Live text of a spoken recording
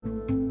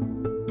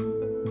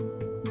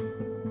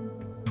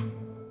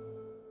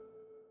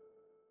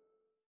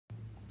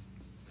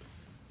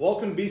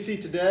Welcome to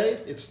BC Today.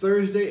 It's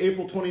Thursday,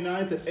 April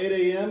 29th at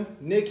 8 a.m.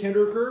 Nick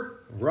Hinderker.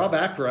 Rob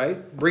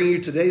Ackright, bringing you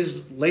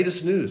today's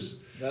latest news.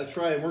 That's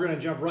right. We're going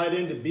to jump right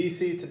into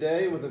BC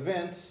Today with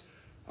events.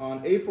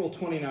 On April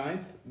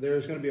 29th,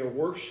 there's going to be a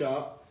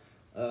workshop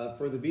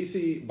for the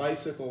BC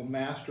Bicycle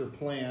Master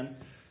Plan.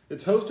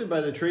 It's hosted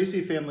by the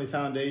Tracy Family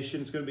Foundation.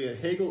 It's going to be at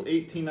Hagel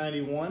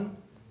 1891,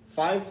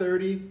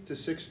 5:30 to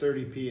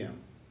 6:30 p.m.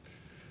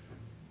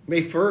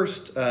 May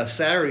 1st,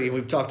 Saturday,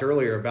 we've talked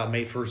earlier about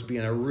May 1st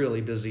being a really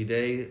busy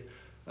day.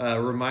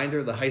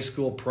 Reminder, the high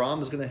school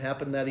prom is going to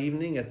happen that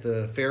evening at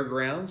the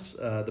fairgrounds.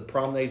 The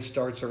promenade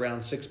starts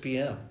around 6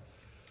 p.m.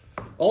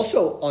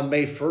 Also on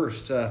May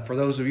 1st, for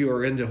those of you who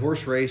are into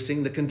horse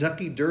racing, the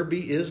Kentucky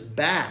Derby is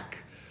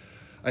back.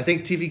 I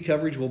think TV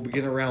coverage will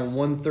begin around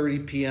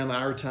 1:30 p.m.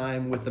 our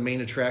time with the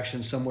main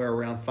attraction somewhere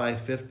around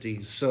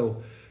 5:50.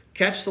 So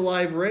catch the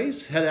live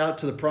race, head out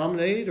to the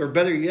promenade, or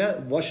better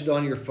yet, watch it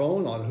on your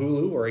phone on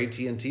Hulu or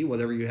AT&T,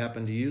 whatever you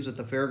happen to use at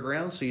the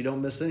fairgrounds, so you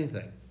don't miss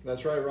anything.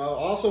 That's right, Rob.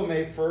 Also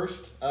May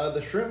 1st,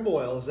 the shrimp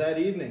boil is that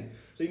evening.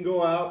 So you can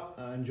go out,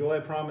 enjoy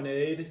a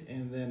promenade,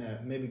 and then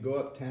maybe go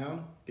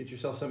uptown, get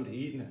yourself something to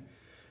eat and a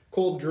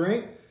cold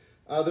drink.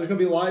 There's going to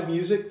be live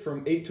music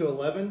from 8 to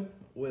 11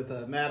 with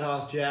Matt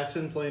Haas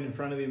Jackson playing in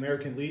front of the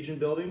American Legion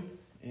building.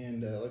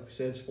 And like we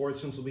said,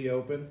 Sportsman's will be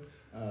open.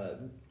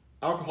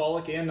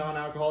 Alcoholic and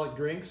non-alcoholic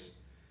drinks,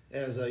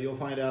 as you'll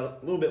find out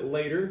a little bit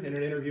later in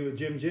an interview with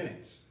Jim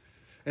Jennings.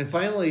 And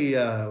finally,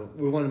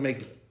 we want to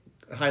make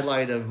a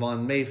highlight of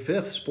on May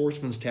 5th,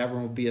 Sportsman's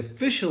Tavern will be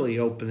officially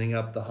opening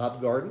up the Hop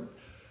Garden.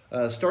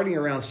 Starting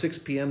around 6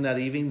 p.m. that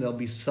evening, they'll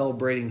be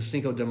celebrating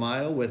Cinco de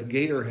Mayo with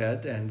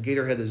Gatorhead. And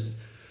Gatorhead is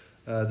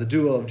the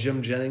duo of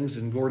Jim Jennings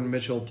and Gordon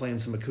Mitchell playing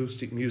some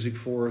acoustic music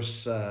for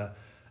us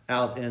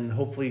out in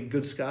hopefully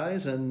good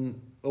skies and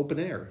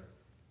open air.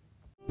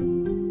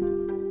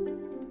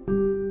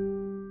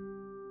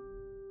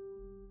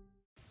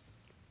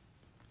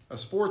 A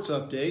sports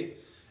update.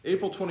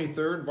 April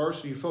 23rd,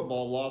 varsity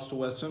football lost to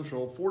West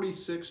Central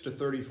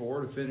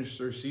 46-34 to finish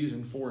their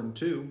season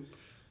 4-2.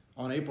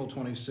 On April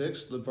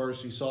 26th, the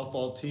varsity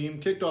softball team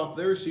kicked off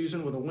their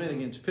season with a win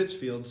against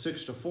Pittsfield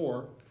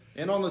 6-4.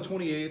 And on the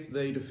 28th,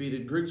 they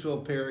defeated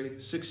Griggsville Perry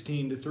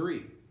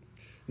 16-3.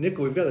 Nick,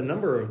 we've got a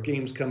number of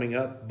games coming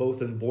up,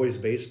 both in boys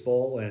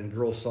baseball and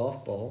girls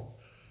softball.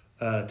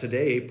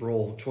 Today,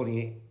 April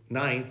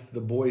 29th, the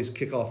boys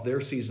kick off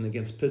their season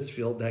against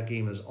Pittsfield. That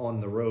game is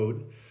on the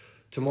road.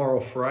 Tomorrow,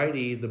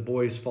 Friday, the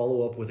boys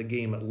follow up with a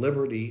game at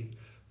Liberty.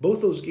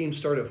 Both those games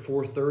start at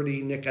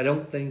 4:30. Nick, I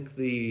don't think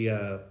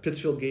the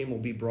Pittsfield game will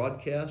be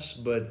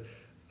broadcast, but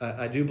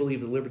I do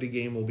believe the Liberty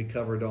game will be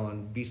covered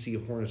on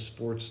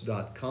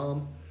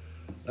bchornetsports.com.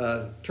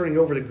 Turning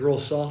over to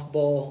girls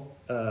softball,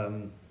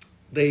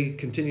 they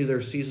continue their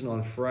season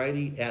on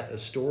Friday at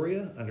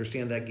Astoria. I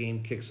understand that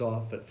game kicks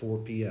off at 4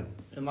 p.m.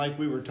 And like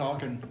we were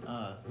talking,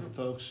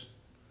 folks,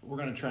 we're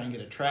going to try and get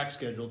a track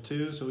schedule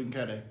too, so we can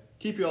kind of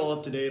keep you all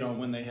up to date on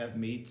when they have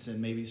meets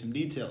and maybe some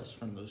details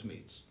from those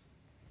meets.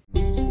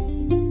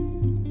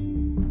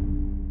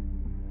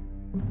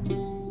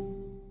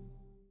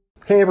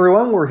 Hey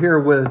everyone, we're here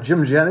with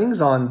Jim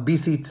Jennings on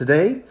BC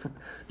Today.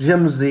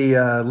 Jim's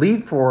the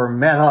lead for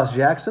Matt Haas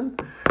Jackson.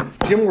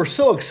 Jim, we're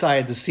so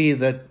excited to see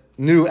that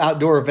new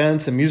outdoor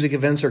events and music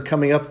events are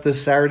coming up this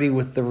Saturday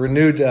with the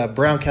renewed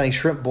Brown County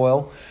Shrimp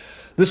Boil.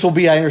 This will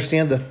be, I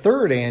understand, the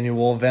third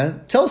annual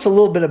event. Tell us a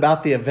little bit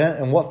about the event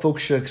and what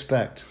folks should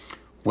expect.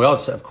 Well,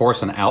 it's, of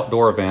course, an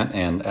outdoor event,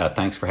 and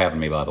thanks for having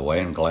me, by the way.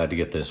 I'm glad to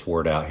get this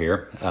word out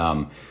here.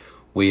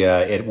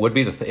 It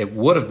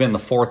would have been the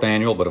fourth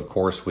annual, but of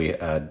course we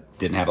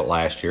didn't have it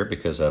last year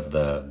because of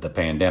the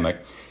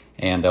pandemic.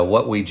 And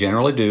what we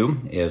generally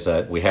do is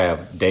we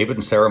have David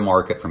and Sarah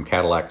Market from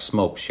Cadillac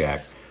Smoke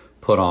Shack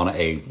put on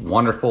a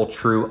wonderful,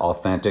 true,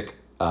 authentic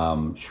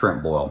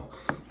shrimp boil.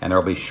 And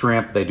there'll be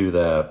shrimp. They do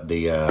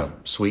the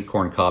sweet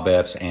corn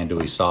cobbettes,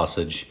 andouille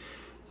sausage.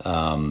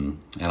 And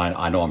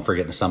I know I'm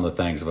forgetting some of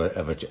the things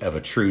of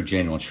a true,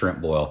 genuine shrimp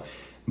boil.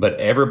 But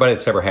everybody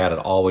that's ever had it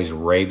always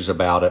raves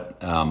about it.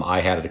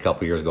 I had it a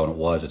couple years ago,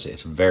 and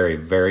it's very,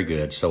 very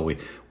good. So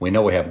we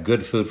know we have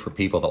good food for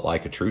people that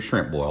like a true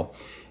shrimp boil.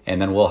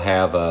 And then we'll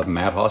have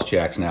Matt Haas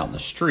Jackson out in the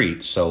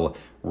street. So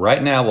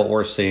right now what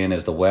we're seeing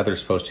is the weather's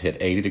supposed to hit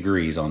 80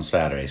 degrees on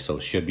Saturday. So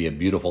it should be a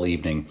beautiful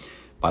evening.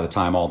 By the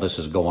time all this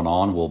is going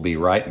on, we'll be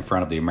right in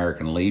front of the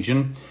American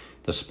Legion.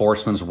 The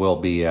Sportsmans will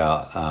be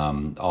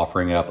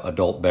offering up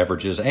adult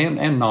beverages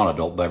and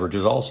non-adult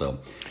beverages also.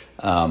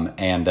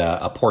 And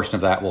a portion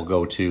of that will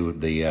go to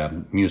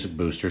the music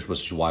boosters,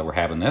 which is why we're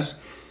having this.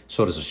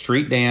 So it is a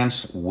street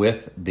dance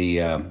with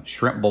the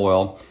shrimp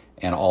boil,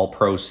 and all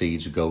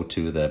proceeds go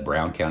to the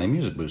Brown County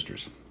Music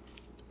Boosters.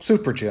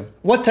 Super, Jim.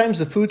 What time's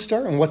the food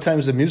start and what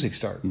time's the music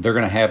start? They're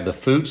going to have the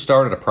food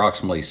start at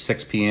approximately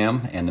 6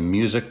 p.m. and the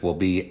music will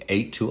be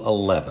 8 to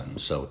 11.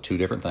 So two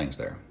different things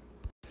there.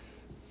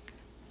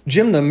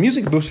 Jim, the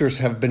music boosters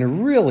have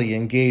been really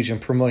engaged in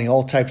promoting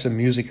all types of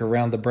music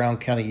around the Brown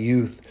County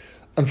youth.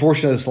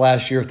 Unfortunately, this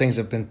last year, things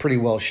have been pretty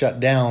well shut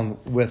down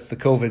with the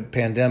COVID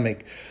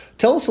pandemic.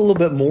 Tell us a little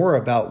bit more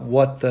about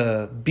what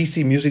the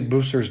BC Music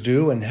Boosters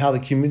do and how the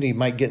community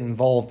might get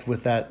involved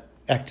with that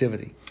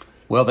activity.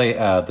 Well,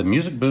 the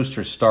Music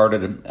Boosters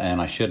started,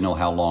 and I should know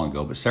how long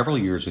ago, but several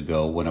years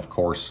ago when, of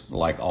course,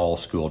 like all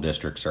school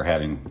districts are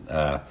having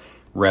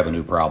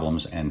revenue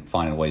problems and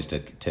finding ways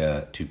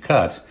to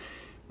cut,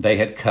 they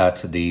had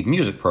cut the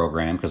music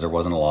program because there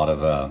wasn't a lot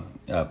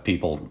of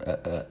people,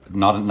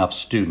 not enough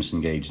students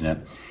engaged in it.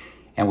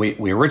 And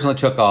we originally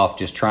took off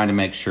just trying to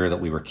make sure that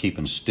we were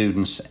keeping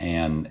students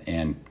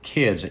and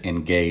kids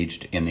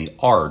engaged in the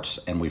arts,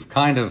 and we've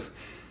kind of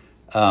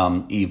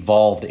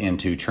evolved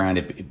into trying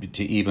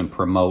to even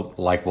promote,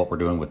 like what we're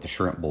doing with the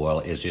shrimp boil,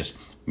 is just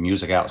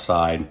music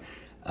outside,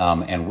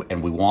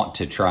 and we want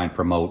to try and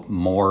promote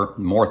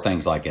more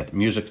things like that,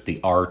 music,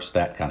 the arts,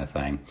 that kind of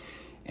thing.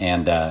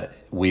 And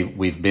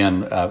we've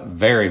been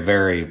very,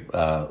 very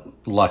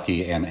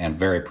lucky and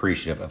very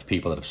appreciative of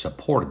people that have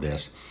supported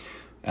this.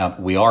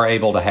 We are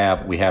able to have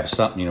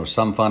some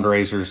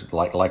fundraisers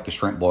like the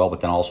shrimp boil,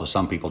 but then also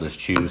some people just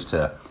choose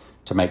to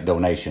make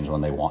donations when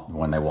they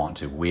want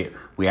to.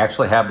 We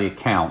actually have the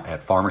account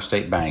at Farmers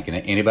State Bank, and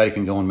anybody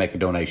can go and make a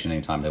donation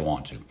anytime they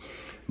want to.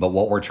 But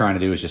what we're trying to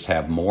do is just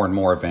have more and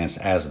more events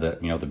as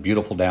the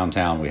beautiful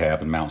downtown we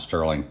have in Mount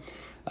Sterling,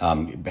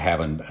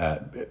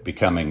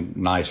 becoming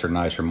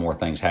nicer, more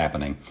things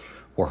happening.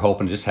 We're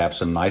hoping to just have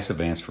some nice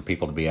events for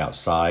people to be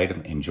outside,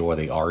 enjoy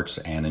the arts,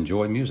 and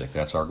enjoy music.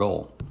 That's our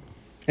goal.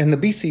 And the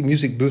BC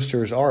Music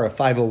Boosters are a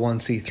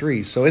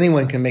 501c3, so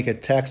anyone can make a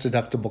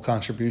tax-deductible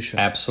contribution.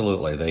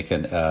 Absolutely. They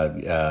can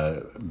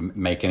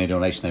make any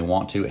donation they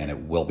want to, and it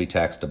will be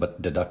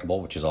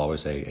tax-deductible, which is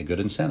always a good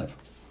incentive.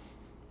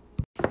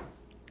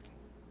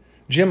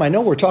 Jim, I know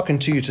we're talking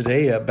to you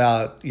today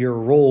about your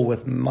role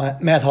with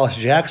Madhouse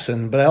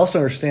Jackson, but I also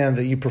understand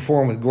that you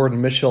perform with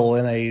Gordon Mitchell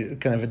in a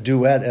kind of a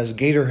duet as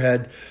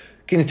Gatorhead.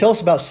 Can you tell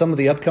us about some of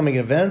the upcoming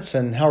events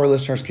and how our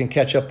listeners can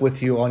catch up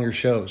with you on your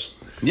shows?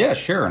 Yeah,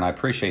 sure, and I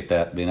appreciate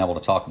that, being able to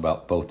talk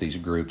about both these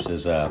groups.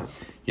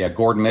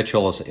 Gordon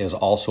Mitchell is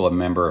also a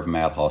member of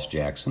Madhouse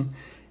Jackson,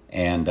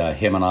 and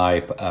him and I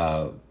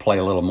play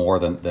a little more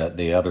than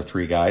the other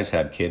three guys.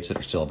 Have kids that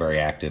are still very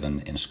active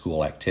in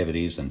school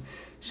activities and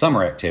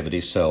summer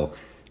activities, so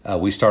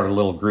we started a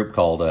little group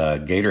called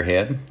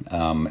Gatorhead,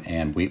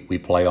 and we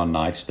play on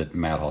nights that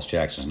Madhouse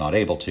Jackson is not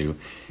able to,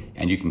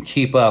 and you can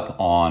keep up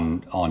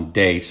on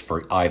dates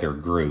for either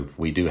group.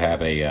 We do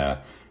have a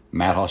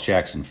Madhouse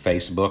Jackson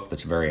Facebook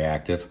that's very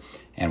active,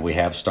 and we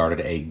have started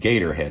a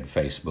Gatorhead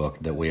Facebook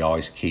that we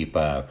always keep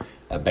a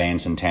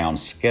bands in town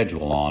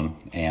schedule on.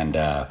 And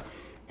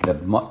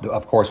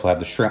of course, we'll have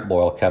the shrimp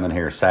boil coming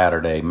here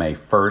Saturday, May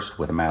 1st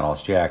with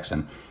Madhouse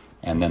Jackson,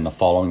 and then the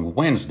following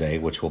Wednesday,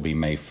 which will be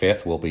May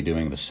 5th, we'll be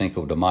doing the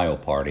Cinco de Mayo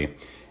party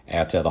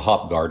at the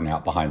Hop Garden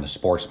out behind the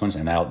Sportsman's,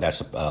 and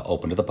that's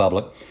open to the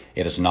public.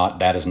 That is not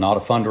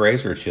a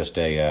fundraiser. It's just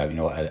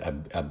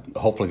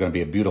hopefully going to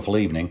be a beautiful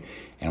evening,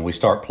 and we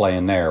start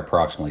playing there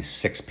approximately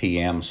 6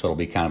 p.m. So it'll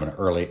be kind of an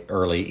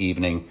early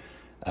evening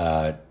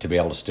to be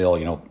able to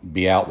still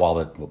be out while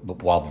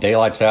the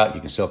daylight's out.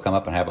 You can still come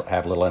up and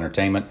have a little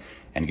entertainment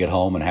and get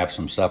home and have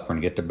some supper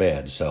and get to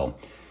bed. So.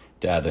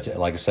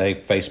 Like I say,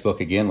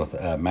 Facebook again with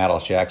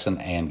Madhouse Jackson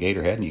and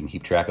Gatorhead, and you can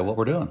keep track of what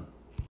we're doing.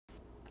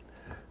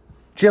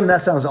 Jim,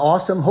 that sounds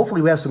awesome.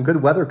 Hopefully we have some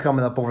good weather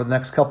coming up over the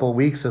next couple of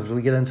weeks as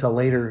we get into a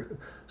later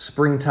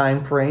spring time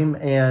frame,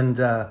 and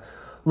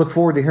look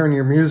forward to hearing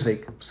your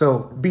music.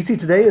 So BC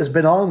Today has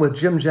been on with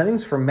Jim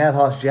Jennings from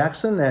Madhouse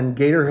Jackson and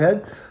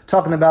Gatorhead,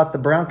 talking about the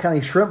Brown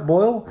County Shrimp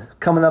Boil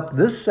coming up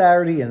this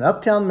Saturday in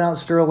Uptown Mount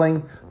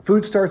Sterling.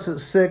 Food starts at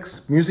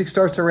 6, music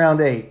starts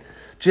around 8.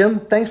 Jim,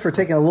 thanks for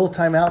taking a little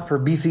time out for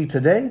BC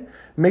Today.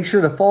 Make sure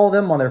to follow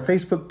them on their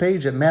Facebook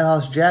page at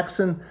Madhouse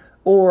Jackson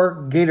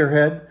or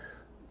Gatorhead.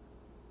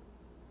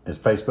 Is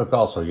Facebook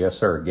also? Yes,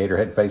 sir.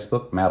 Gatorhead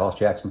Facebook, Madhouse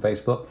Jackson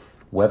Facebook.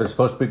 Weather's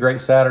supposed to be great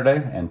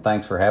Saturday, and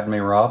thanks for having me,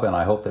 Rob, and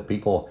I hope that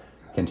people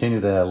continue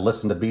to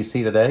listen to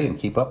BC Today and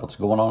keep up what's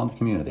going on in the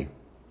community.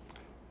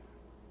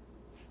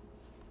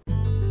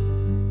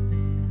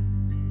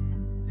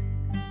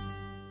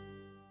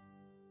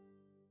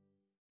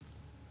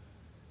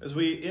 As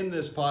we end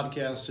this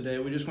podcast today,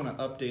 we just want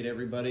to update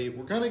everybody.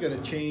 We're kind of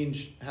going to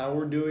change how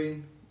we're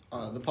doing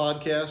the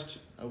podcast.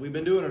 We've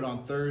been doing it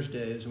on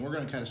Thursdays, and we're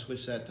going to kind of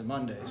switch that to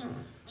Mondays.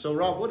 So,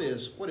 Rob, what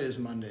is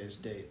Monday's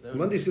date?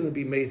 Monday's going to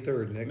be May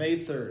 3rd, Nick. May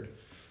 3rd.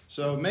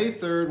 So May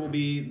 3rd will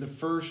be the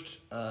first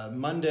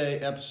Monday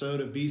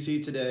episode of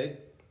BC Today.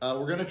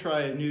 We're going to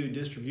try a new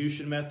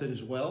distribution method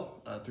as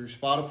well through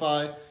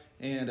Spotify.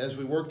 And as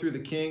we work through the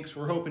kinks,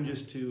 we're hoping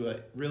just to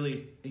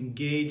really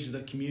engage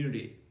the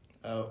community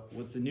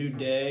with the new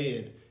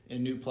day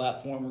and new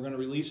platform we're going to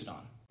release it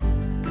on.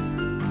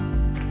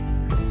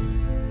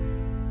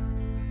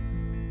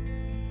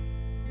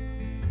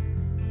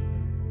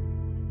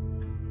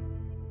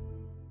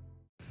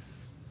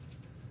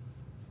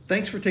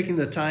 Thanks for taking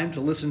the time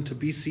to listen to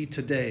BC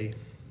Today.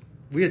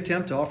 We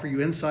attempt to offer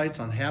you insights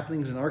on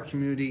happenings in our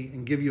community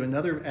and give you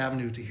another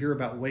avenue to hear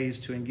about ways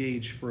to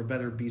engage for a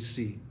better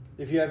BC.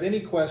 If you have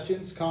any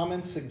questions,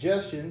 comments,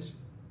 suggestions,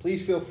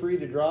 please feel free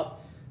to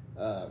drop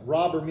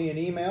Rob or me an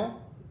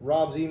email.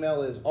 Rob's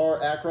email is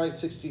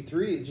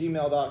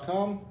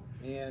rackright63@gmail.com,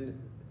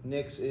 and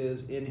Nick's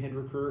is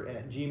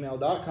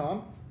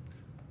nhendricker@gmail.com.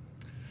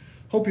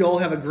 Hope you all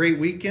have a great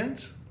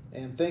weekend.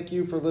 And thank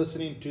you for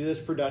listening to this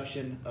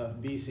production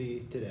of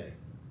BC Today.